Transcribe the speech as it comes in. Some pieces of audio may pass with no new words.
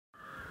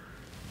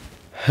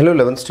Hello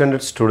 11th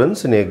standard students,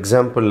 in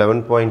example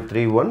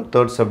 11.31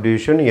 third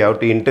subdivision you have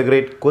to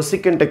integrate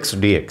cosecant x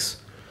dx.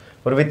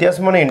 ஒரு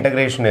வித்தியாசமான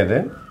integration இது.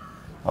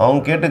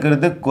 அவங்க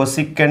கேட்டுக்கிறது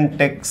cosecant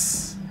x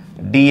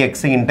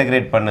dx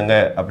integrate பண்ணுங்க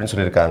அப்படின்னு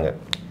சொல்லியிருக்காங்க.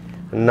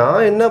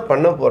 நான் என்ன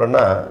பண்ண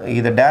போறேன்னா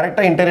இதை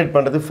டைரக்டா இன்டகிரேட்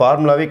பண்றது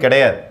ஃபார்முலாவே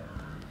கிடையாது.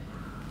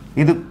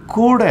 இது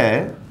கூட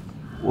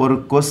ஒரு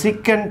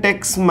cosecant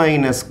x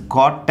minus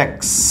cot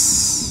x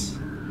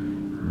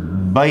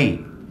by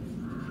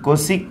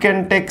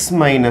cosecant x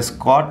minus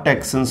cot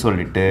x ன்னு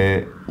சொல்லிட்டு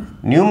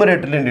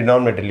நியூமரேட்டர்லையும்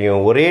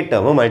டினாமினேட்டர்லையும் ஒரே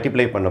டேர்மை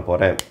மல்டிப்ளை பண்ண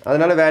போகிறேன்.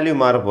 அதனால் வேல்யூ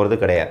மாற போகிறது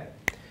கிடையாது.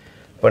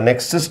 இப்போ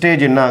நெக்ஸ்ட்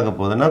ஸ்டேஜ் என்ன ஆக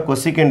போகுதுன்னா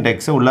cosecant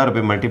x உள்ளார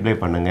போய் மல்டிப்ளை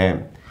பண்ணுங்க.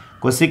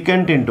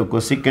 cosecant into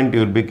cosecant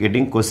you will be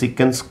getting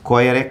cosecant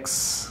square x.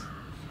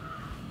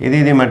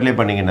 இது மல்டிப்ளை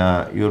பண்ணிங்கன்னா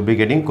you will be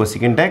getting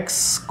cosecant x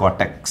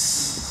cot x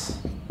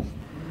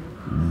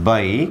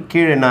by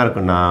கீழே என்ன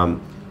இருக்குன்னா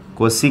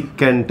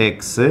cosecant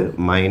x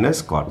minus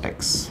cot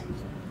x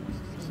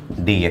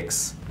dx.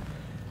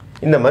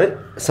 இந்த மாதிரி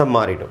சம்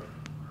மாறிடும்.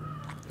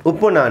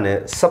 இப்போ நான்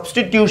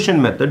substitution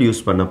method யூஸ்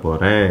பண்ண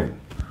போகிறேன்.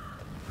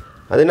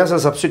 அது என்ன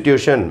sir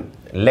substitution?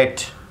 Let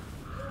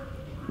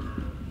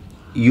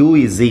u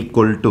is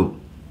equal to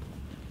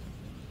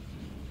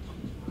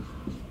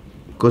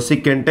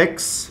cosecant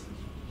x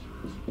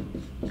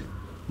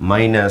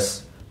minus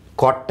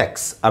cot x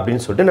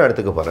அப்படின்னு சொல்லிட்டு நான்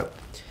எடுத்துக்க போகிறேன்.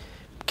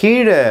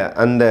 கீழே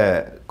அந்த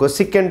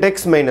cosecant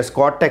x minus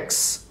cot x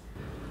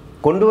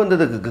கொண்டு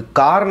வந்ததுக்கு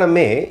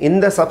காரணமே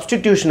இந்த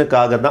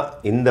சப்ஸ்டிடியூஷனுக்காக தான்,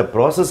 இந்த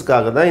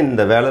ப்ராசஸ்க்காக தான்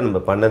இந்த வேலை நம்ம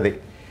பண்ணதே.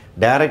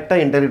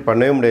 டைரெக்டாக இன்டகிரேட்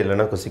பண்ணவே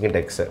முடியலன்னா cosecant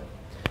x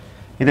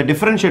இதை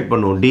டிஃப்ரென்ஷியேட்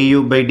பண்ணுவோம்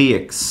du by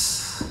dx.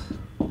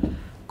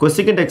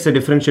 cosecant x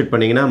differentiate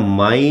பண்ணிங்கன்னா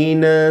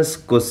minus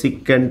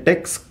cosecant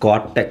x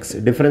cot x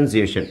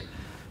differentiation.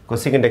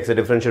 cosecant x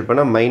differentiate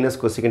பண்ணால் minus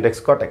cosecant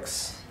x cot x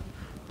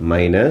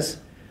minus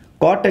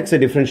cot x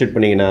differentiate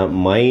பண்ணிங்கன்னா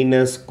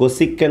minus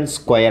cosecant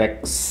square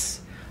x.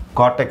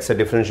 cot x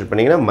differentiate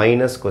பண்ணிங்கன்னா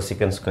minus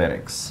cosecant square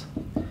x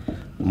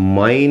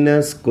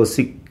minus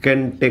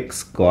cosecant x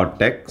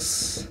cot x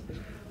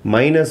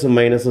minus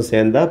minus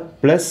சேர்ந்தா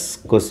plus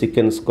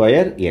cosecant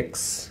square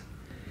x.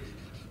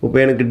 இப்போ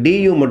எனக்கு du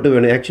மட்டும்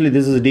வேணும். actually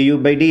this is du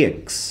by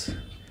dx.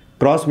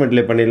 cross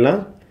multiply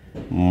பண்ணிடலாம்.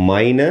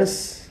 minus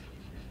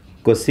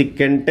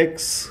cosecant x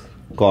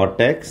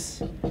cot x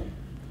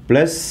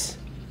plus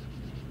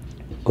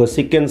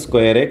cosecant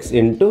square x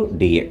into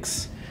dx.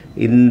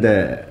 இந்த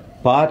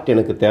part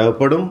எனக்கு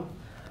தேவைப்படும்.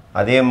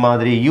 அதே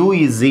மாதிரி u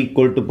is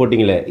equal to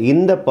போட்டிங்களே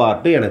இந்த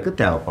பார்ட்டு எனக்கு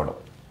தேவைப்படும்.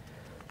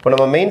 இப்போ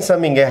நம்ம மெயின்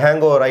சம் இங்கே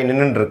ஹேங் ஓவர் ஆகி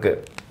நின்றுருக்கு.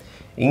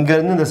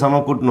 இங்கேருந்து இந்த சம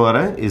கூட்டின்னு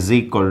வர is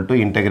equal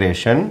to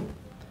integration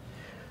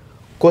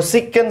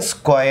cosecant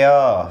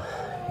square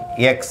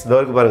x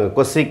தோருக்கு பாருங்கள்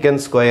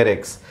cosecant square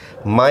x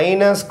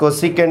minus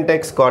cosecant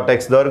x cot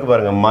x தோருக்கு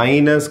பாருங்கள்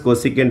minus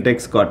cosecant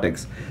x cot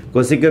x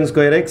cosecant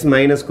square x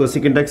minus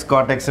cosecant x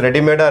cot x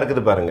ரெடிமேடாக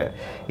இருக்குது பாருங்கள்.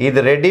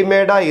 இது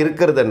ரெடிமேடாக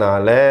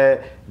இருக்கிறதுனால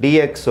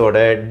dx ஓட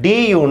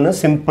duன்னு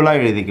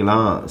சிம்பிளாக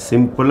எழுதிக்கலாம்.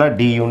 சிம்பிளாக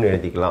duன்னு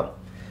எழுதிக்கலாம்.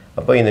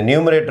 அப்போ இந்த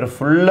நியூமரேட்டர்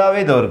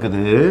ஃபுல்லாகவே இதோ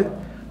இருக்குது.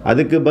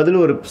 அதுக்கு பதில்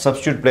ஒரு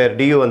சப்ஸ்டியூட் பிளேயர்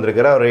du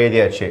வந்திருக்கிற அவர்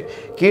எழுதியாச்சு.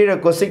 கீழே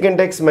cosecant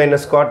x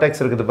minus cot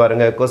x இருக்குது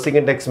பாருங்கள்.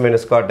 cosecant x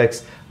minus cot x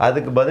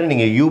அதுக்கு பதில்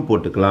நீங்கள் u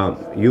போட்டுக்கலாம்.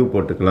 u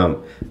போட்டுக்கலாம்.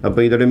 அப்போ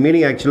இதோட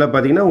மீனிங் ஆக்சுவலாக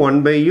பார்த்தீங்கன்னா 1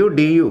 by u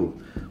du.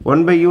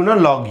 1 by u னா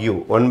log u.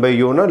 1 by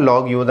u னா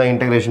log u தான்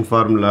integration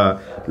formula.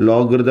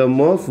 logarithm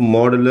of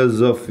modulus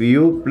of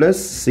u plus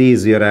c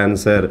is your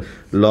answer.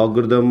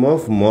 logarithm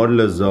of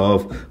modulus of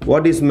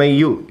what is my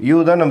u? u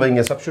தான் நம்ம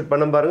இங்கே substitute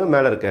பண்ண பாருங்க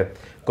மேலே இருக்க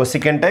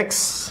cosecant x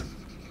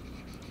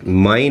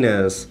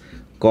minus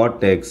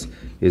cot x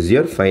is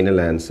your final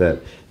answer.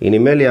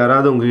 இனிமேல்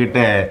யாராவது உங்ககிட்ட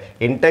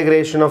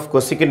integration of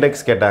cosecant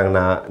x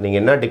கேட்டாங்கன்னா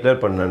நீங்கள் என்ன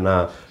டிக்ளேர் பண்ணணும்னா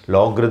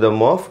logarithm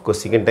of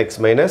cosecant x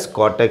minus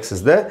cot x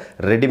is the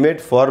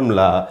ready-made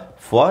formula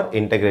for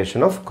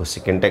integration of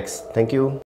cosecant x. Thank you.